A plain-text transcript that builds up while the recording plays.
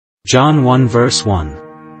John 1 verse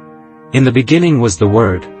 1. In the beginning was the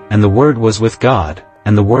Word, and the Word was with God,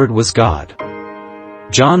 and the Word was God.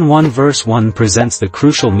 John 1 verse 1 presents the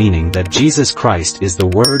crucial meaning that Jesus Christ is the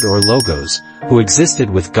Word or Logos, who existed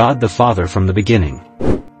with God the Father from the beginning.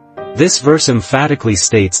 This verse emphatically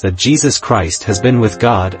states that Jesus Christ has been with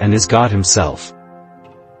God and is God himself.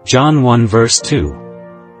 John 1 verse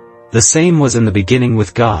 2. The same was in the beginning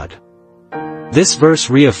with God. This verse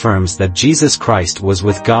reaffirms that Jesus Christ was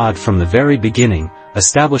with God from the very beginning,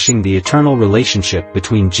 establishing the eternal relationship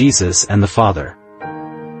between Jesus and the Father.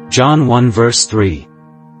 John 1 verse 3.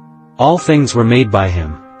 All things were made by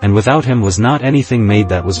him, and without him was not anything made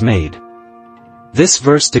that was made. This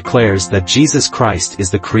verse declares that Jesus Christ is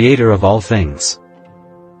the creator of all things.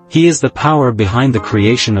 He is the power behind the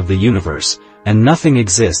creation of the universe, and nothing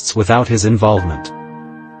exists without his involvement.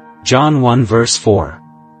 John 1 verse 4.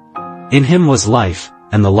 In him was life,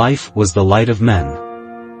 and the life was the light of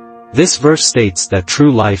men. This verse states that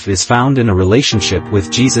true life is found in a relationship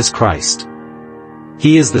with Jesus Christ.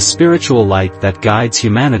 He is the spiritual light that guides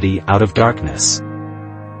humanity out of darkness.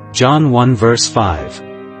 John 1 verse 5.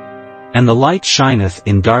 And the light shineth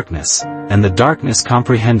in darkness, and the darkness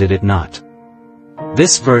comprehended it not.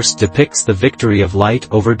 This verse depicts the victory of light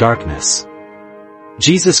over darkness.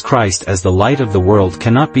 Jesus Christ as the light of the world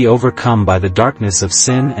cannot be overcome by the darkness of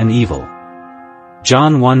sin and evil.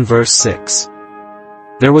 John 1 verse 6.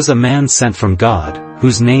 There was a man sent from God,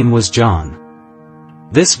 whose name was John.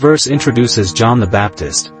 This verse introduces John the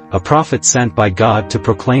Baptist, a prophet sent by God to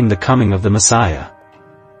proclaim the coming of the Messiah.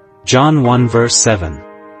 John 1 verse 7.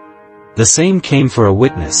 The same came for a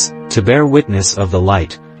witness, to bear witness of the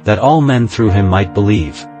light, that all men through him might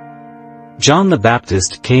believe. John the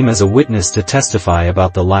Baptist came as a witness to testify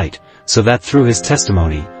about the light, so that through his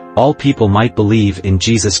testimony, all people might believe in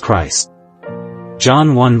Jesus Christ.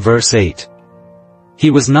 John 1 verse 8. He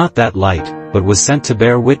was not that light, but was sent to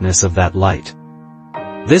bear witness of that light.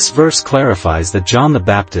 This verse clarifies that John the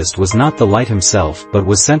Baptist was not the light himself but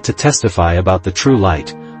was sent to testify about the true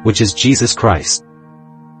light, which is Jesus Christ.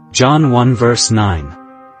 John 1 verse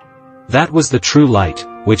 9. That was the true light,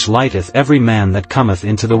 which lighteth every man that cometh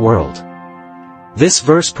into the world. This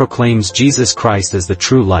verse proclaims Jesus Christ as the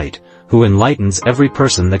true light, who enlightens every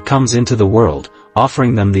person that comes into the world,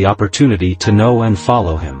 offering them the opportunity to know and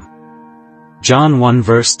follow him. John 1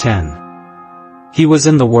 verse 10. He was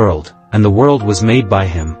in the world, and the world was made by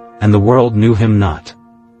him, and the world knew him not.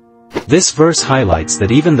 This verse highlights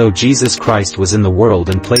that even though Jesus Christ was in the world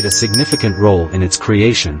and played a significant role in its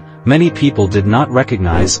creation, many people did not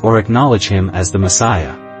recognize or acknowledge him as the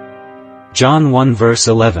Messiah. John 1 verse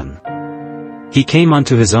 11. He came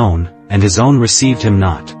unto his own, and his own received him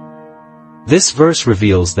not. This verse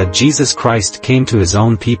reveals that Jesus Christ came to his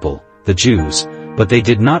own people, the Jews, but they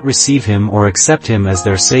did not receive him or accept him as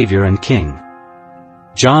their Savior and King.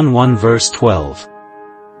 John 1 verse 12.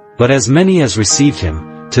 But as many as received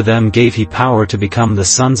him, to them gave he power to become the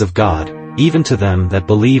sons of God, even to them that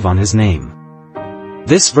believe on his name.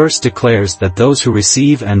 This verse declares that those who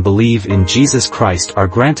receive and believe in Jesus Christ are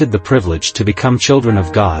granted the privilege to become children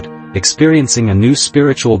of God, experiencing a new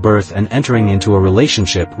spiritual birth and entering into a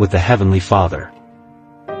relationship with the Heavenly Father.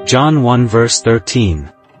 John 1 verse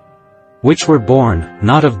 13. Which were born,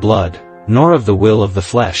 not of blood, nor of the will of the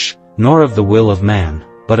flesh, nor of the will of man,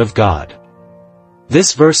 but of God.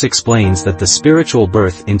 This verse explains that the spiritual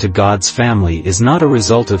birth into God's family is not a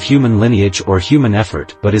result of human lineage or human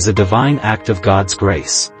effort but is a divine act of God's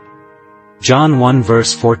grace. John 1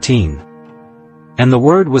 verse 14. And the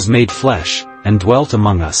Word was made flesh, and dwelt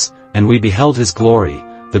among us, and we beheld his glory,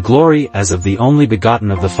 the glory as of the only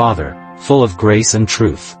begotten of the Father, full of grace and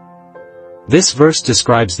truth. This verse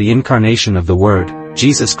describes the incarnation of the Word,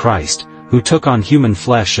 Jesus Christ, who took on human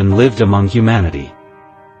flesh and lived among humanity.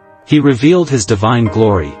 He revealed his divine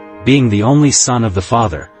glory, being the only Son of the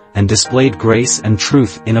Father, and displayed grace and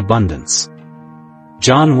truth in abundance.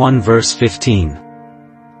 John 1 verse 15.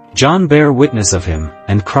 John bare witness of him,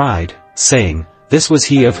 and cried, saying, This was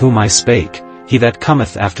he of whom I spake, he that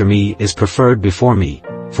cometh after me is preferred before me,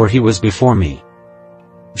 for he was before me.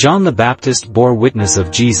 John the Baptist bore witness of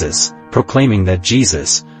Jesus, proclaiming that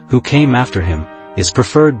Jesus, who came after him, is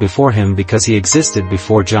preferred before him because he existed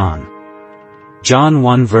before John. John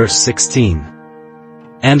 1 verse 16.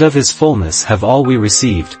 And of his fullness have all we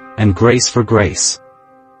received, and grace for grace.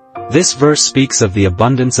 This verse speaks of the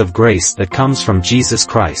abundance of grace that comes from Jesus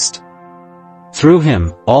Christ. Through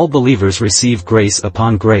him, all believers receive grace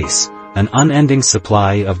upon grace, an unending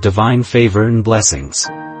supply of divine favor and blessings.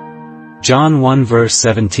 John 1 verse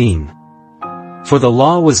 17. For the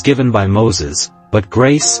law was given by Moses, but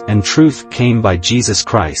grace and truth came by Jesus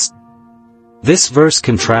Christ. This verse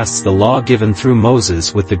contrasts the law given through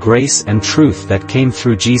Moses with the grace and truth that came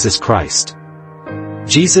through Jesus Christ.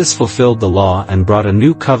 Jesus fulfilled the law and brought a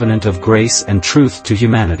new covenant of grace and truth to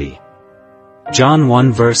humanity. John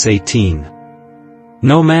 1 verse 18.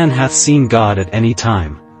 No man hath seen God at any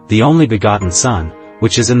time, the only begotten Son,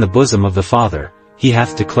 which is in the bosom of the Father, he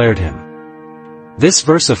hath declared him. This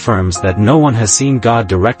verse affirms that no one has seen God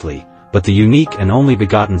directly, but the unique and only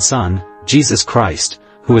begotten Son, Jesus Christ,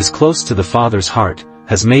 who is close to the Father's heart,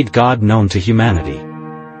 has made God known to humanity.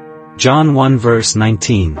 John 1 verse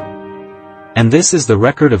 19. And this is the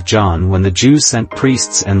record of John when the Jews sent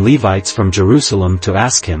priests and Levites from Jerusalem to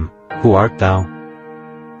ask him, Who art thou?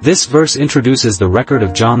 This verse introduces the record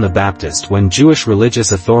of John the Baptist when Jewish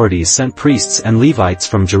religious authorities sent priests and Levites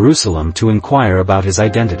from Jerusalem to inquire about his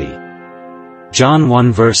identity. John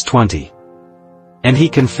 1 verse 20. And he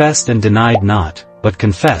confessed and denied not, but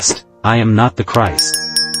confessed, I am not the Christ.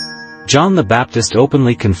 John the Baptist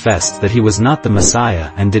openly confessed that he was not the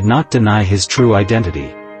Messiah and did not deny his true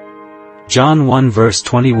identity. John 1 verse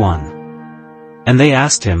 21. And they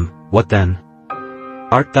asked him, What then?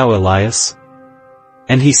 Art thou Elias?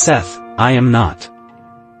 And he saith, I am not.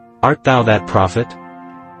 Art thou that prophet?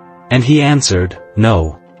 And he answered,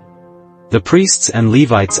 No. The priests and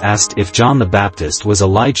Levites asked if John the Baptist was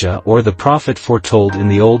Elijah or the prophet foretold in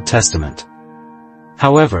the Old Testament.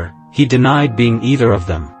 However, he denied being either of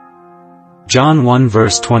them. John 1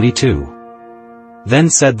 verse 22. Then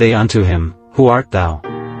said they unto him, Who art thou?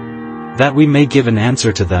 That we may give an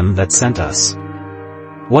answer to them that sent us.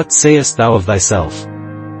 What sayest thou of thyself?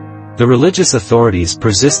 The religious authorities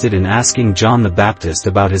persisted in asking John the Baptist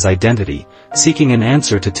about his identity, seeking an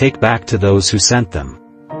answer to take back to those who sent them.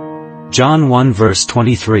 John 1 verse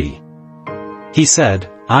 23. He said,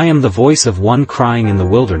 I am the voice of one crying in the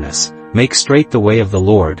wilderness, Make straight the way of the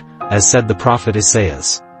Lord, as said the prophet Isaiah.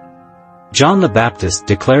 John the Baptist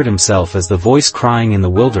declared himself as the voice crying in the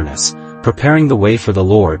wilderness, preparing the way for the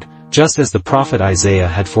Lord, just as the prophet Isaiah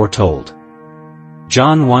had foretold.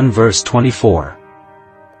 John 1 verse 24.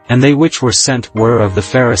 And they which were sent were of the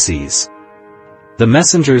Pharisees. The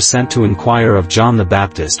messengers sent to inquire of John the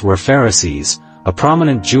Baptist were Pharisees, a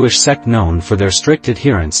prominent Jewish sect known for their strict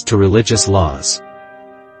adherence to religious laws.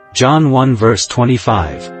 John 1 verse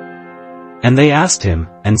 25. And they asked him,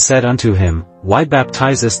 and said unto him, Why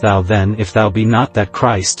baptizest thou then if thou be not that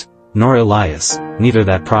Christ, nor Elias, neither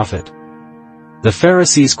that prophet? The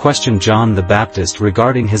Pharisees questioned John the Baptist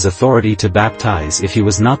regarding his authority to baptize if he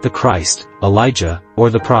was not the Christ, Elijah, or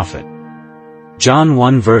the prophet. John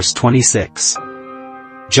 1 verse 26.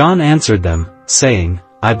 John answered them, saying,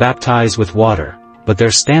 I baptize with water, but there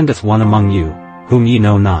standeth one among you, whom ye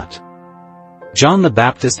know not. John the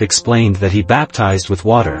Baptist explained that he baptized with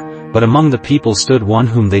water, but among the people stood one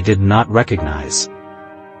whom they did not recognize.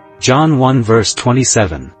 John 1 verse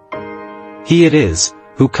 27. He it is,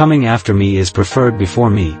 who coming after me is preferred before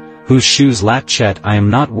me, whose shoes latchet I am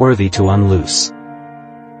not worthy to unloose.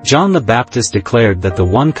 John the Baptist declared that the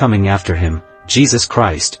one coming after him, Jesus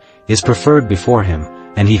Christ, is preferred before him,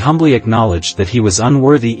 and he humbly acknowledged that he was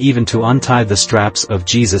unworthy even to untie the straps of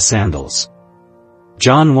Jesus' sandals.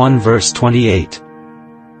 John 1 verse 28.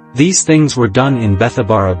 These things were done in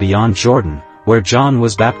Bethabara beyond Jordan, where John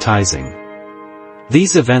was baptizing.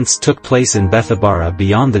 These events took place in Bethabara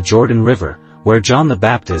beyond the Jordan River, where John the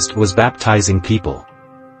Baptist was baptizing people.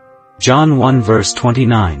 John 1 verse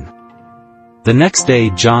 29. The next day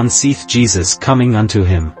John seeth Jesus coming unto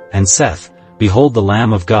him, and saith, Behold the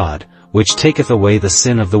Lamb of God, which taketh away the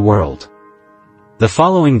sin of the world. The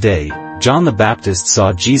following day, John the Baptist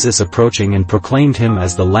saw Jesus approaching and proclaimed him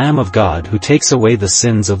as the Lamb of God who takes away the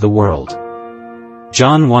sins of the world.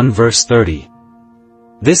 John 1 verse 30.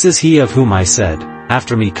 This is he of whom I said,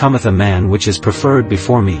 After me cometh a man which is preferred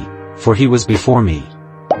before me, for he was before me.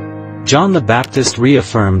 John the Baptist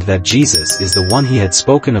reaffirmed that Jesus is the one he had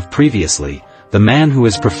spoken of previously, the man who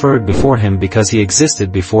is preferred before him because he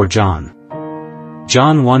existed before John.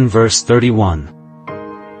 John 1 verse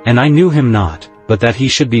 31. And I knew him not, but that he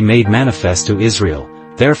should be made manifest to Israel,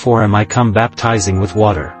 therefore am I come baptizing with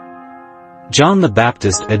water. John the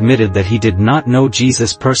Baptist admitted that he did not know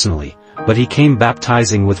Jesus personally, but he came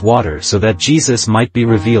baptizing with water so that Jesus might be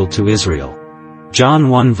revealed to Israel. John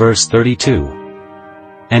 1 verse 32.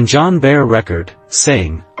 And John bare record,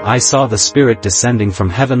 saying, I saw the Spirit descending from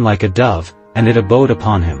heaven like a dove, and it abode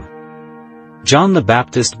upon him. John the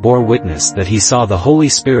Baptist bore witness that he saw the Holy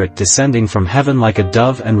Spirit descending from heaven like a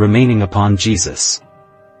dove and remaining upon Jesus.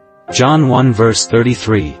 John 1 verse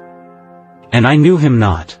 33. And I knew him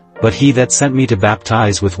not, but he that sent me to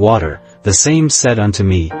baptize with water, the same said unto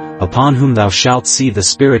me, Upon whom thou shalt see the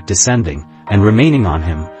Spirit descending, and remaining on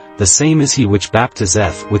him, the same is he which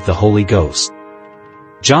baptizeth with the Holy Ghost.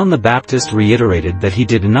 John the Baptist reiterated that he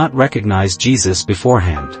did not recognize Jesus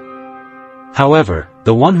beforehand. However,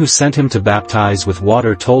 the one who sent him to baptize with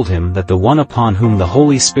water told him that the one upon whom the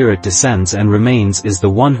Holy Spirit descends and remains is the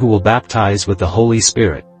one who will baptize with the Holy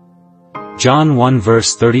Spirit. John 1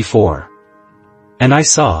 verse 34. And I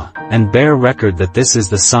saw, and bear record that this is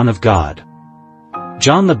the Son of God.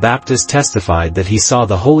 John the Baptist testified that he saw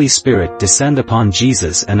the Holy Spirit descend upon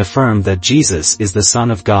Jesus and affirmed that Jesus is the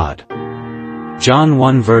Son of God. John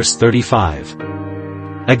 1 verse 35.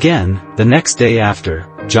 Again, the next day after,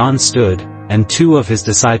 John stood, and 2 of his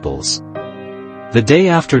disciples. The day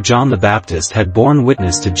after John the Baptist had borne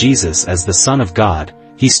witness to Jesus as the Son of God,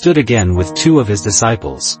 he stood again with 2 of his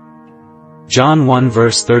disciples. John 1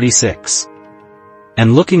 verse 36.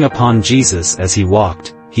 And looking upon Jesus as he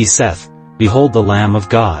walked, he saith, Behold the Lamb of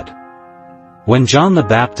God. When John the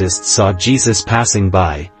Baptist saw Jesus passing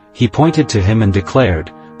by, he pointed to him and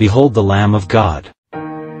declared, Behold the Lamb of God.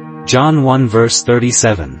 John 1 verse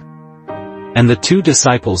 37. And the 2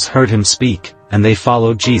 disciples heard him speak, and they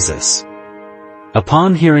followed Jesus.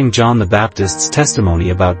 Upon hearing John the Baptist's testimony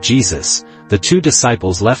about Jesus, the 2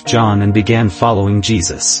 disciples left John and began following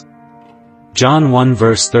Jesus. John 1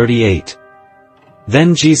 verse 38.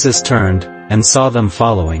 Then Jesus turned, and saw them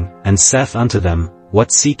following, and saith unto them,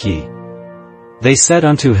 What seek ye? They said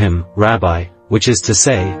unto him, Rabbi, which is to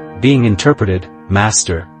say, being interpreted,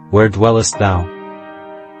 Master, where dwellest thou?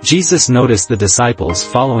 Jesus noticed the disciples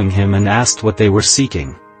following him and asked what they were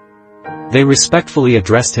seeking. They respectfully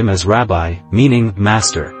addressed him as Rabbi, meaning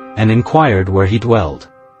Master, and inquired where he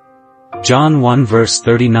dwelled. John 1 verse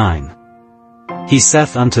 39. He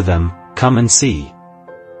saith unto them, Come and see.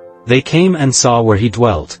 They came and saw where he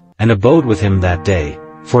dwelt, and abode with him that day,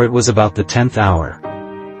 for it was about the 10th hour.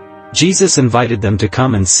 Jesus invited them to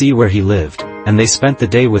come and see where he lived, and they spent the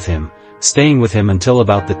day with him, staying with him until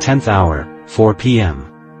about the 10th hour, 4 p.m.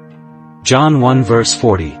 John 1 verse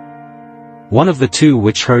 40. One of the 2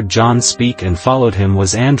 which heard John speak and followed him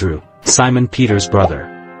was Andrew, Simon Peter's brother.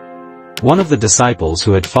 One of the disciples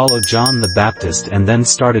who had followed John the Baptist and then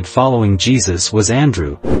started following Jesus was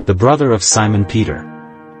Andrew, the brother of Simon Peter.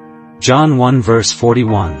 John 1 verse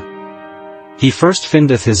 41. He first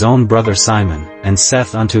findeth his own brother Simon, and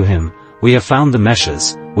saith unto him, We have found the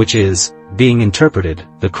Messiah, which is, being interpreted,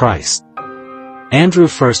 the Christ. Andrew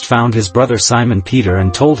first found his brother Simon Peter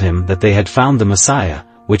and told him that they had found the Messiah,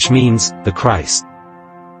 which means, the Christ.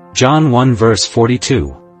 John 1 verse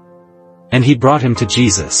 42. And he brought him to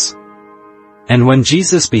Jesus. And when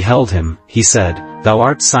Jesus beheld him, he said, Thou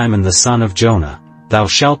art Simon the son of Jonah, thou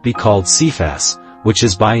shalt be called Cephas, which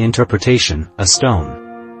is by interpretation, a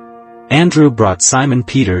stone. Andrew brought Simon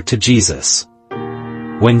Peter to Jesus.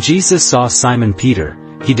 When Jesus saw Simon Peter,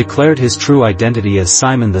 he declared his true identity as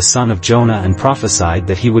Simon the son of Jonah and prophesied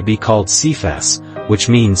that he would be called Cephas, which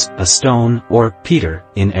means, a stone, or Peter,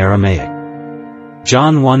 in Aramaic.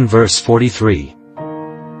 John 1 verse 43.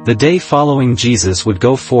 The day following Jesus would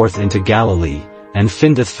go forth into Galilee, and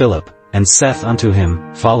findeth Philip, and saith unto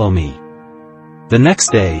him, Follow me. The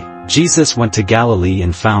next day, Jesus went to Galilee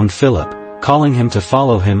and found Philip, calling him to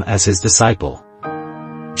follow him as his disciple.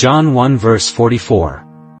 John 1 verse 44.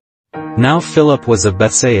 Now Philip was of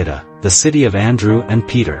Bethsaida, the city of Andrew and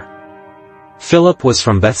Peter. Philip was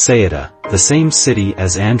from Bethsaida, the same city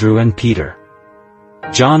as Andrew and Peter.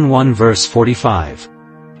 John 1 verse 45.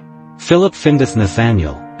 Philip findeth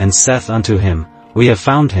Nathanael, and saith unto him, We have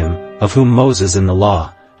found him, of whom Moses in the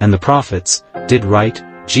law, and the prophets, did write,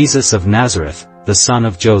 Jesus of Nazareth, the son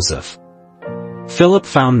of Joseph. Philip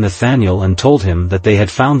found Nathanael and told him that they had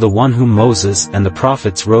found the one whom Moses and the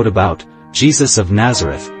prophets wrote about, Jesus of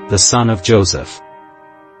Nazareth, the son of Joseph.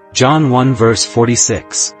 John 1 verse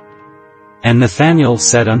 46. And Nathanael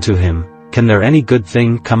said unto him, Can there any good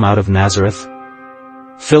thing come out of Nazareth?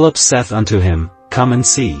 Philip saith unto him, Come and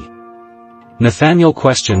see. Nathanael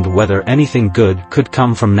questioned whether anything good could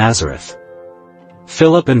come from Nazareth.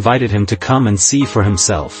 Philip invited him to come and see for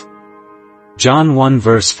himself. John 1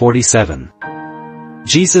 verse 47.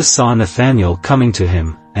 Jesus saw Nathanael coming to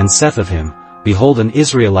him, and saith of him, Behold an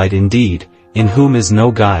Israelite indeed, in whom is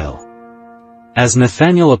no guile. As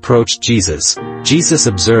Nathanael approached Jesus, Jesus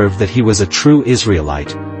observed that he was a true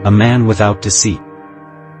Israelite, a man without deceit.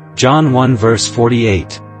 John 1 verse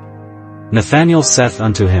 48. Nathanael saith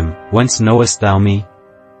unto him, Whence knowest thou me?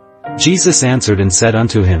 Jesus answered and said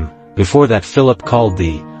unto him, Before that Philip called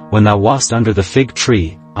thee, when thou wast under the fig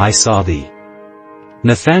tree, I saw thee.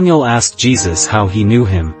 Nathanael asked Jesus how he knew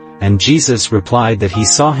him, and Jesus replied that he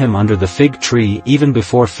saw him under the fig tree even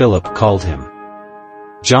before Philip called him.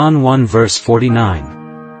 John 1 verse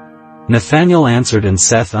 49. Nathanael answered and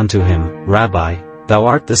saith unto him, Rabbi, thou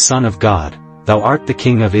art the Son of God, thou art the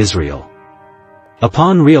King of Israel.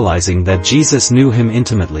 Upon realizing that Jesus knew him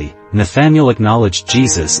intimately, Nathanael acknowledged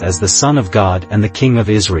Jesus as the Son of God and the King of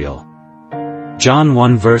Israel. John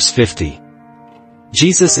 1 verse 50.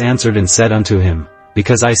 Jesus answered and said unto him,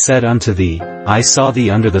 Because I said unto thee, I saw thee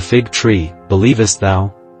under the fig tree, believest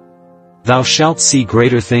thou? Thou shalt see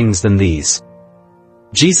greater things than these.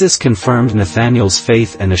 Jesus confirmed Nathanael's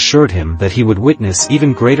faith and assured him that he would witness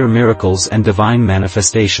even greater miracles and divine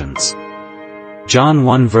manifestations. John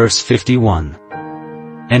 1 verse 51.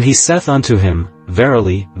 And he saith unto him,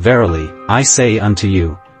 Verily, verily, I say unto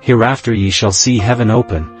you, hereafter ye shall see heaven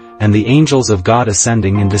open, and the angels of God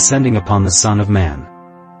ascending and descending upon the Son of Man.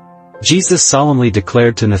 Jesus solemnly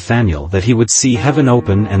declared to Nathanael that he would see heaven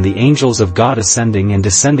open and the angels of God ascending and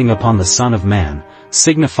descending upon the Son of Man,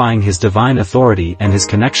 signifying his divine authority and his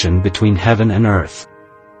connection between heaven and earth.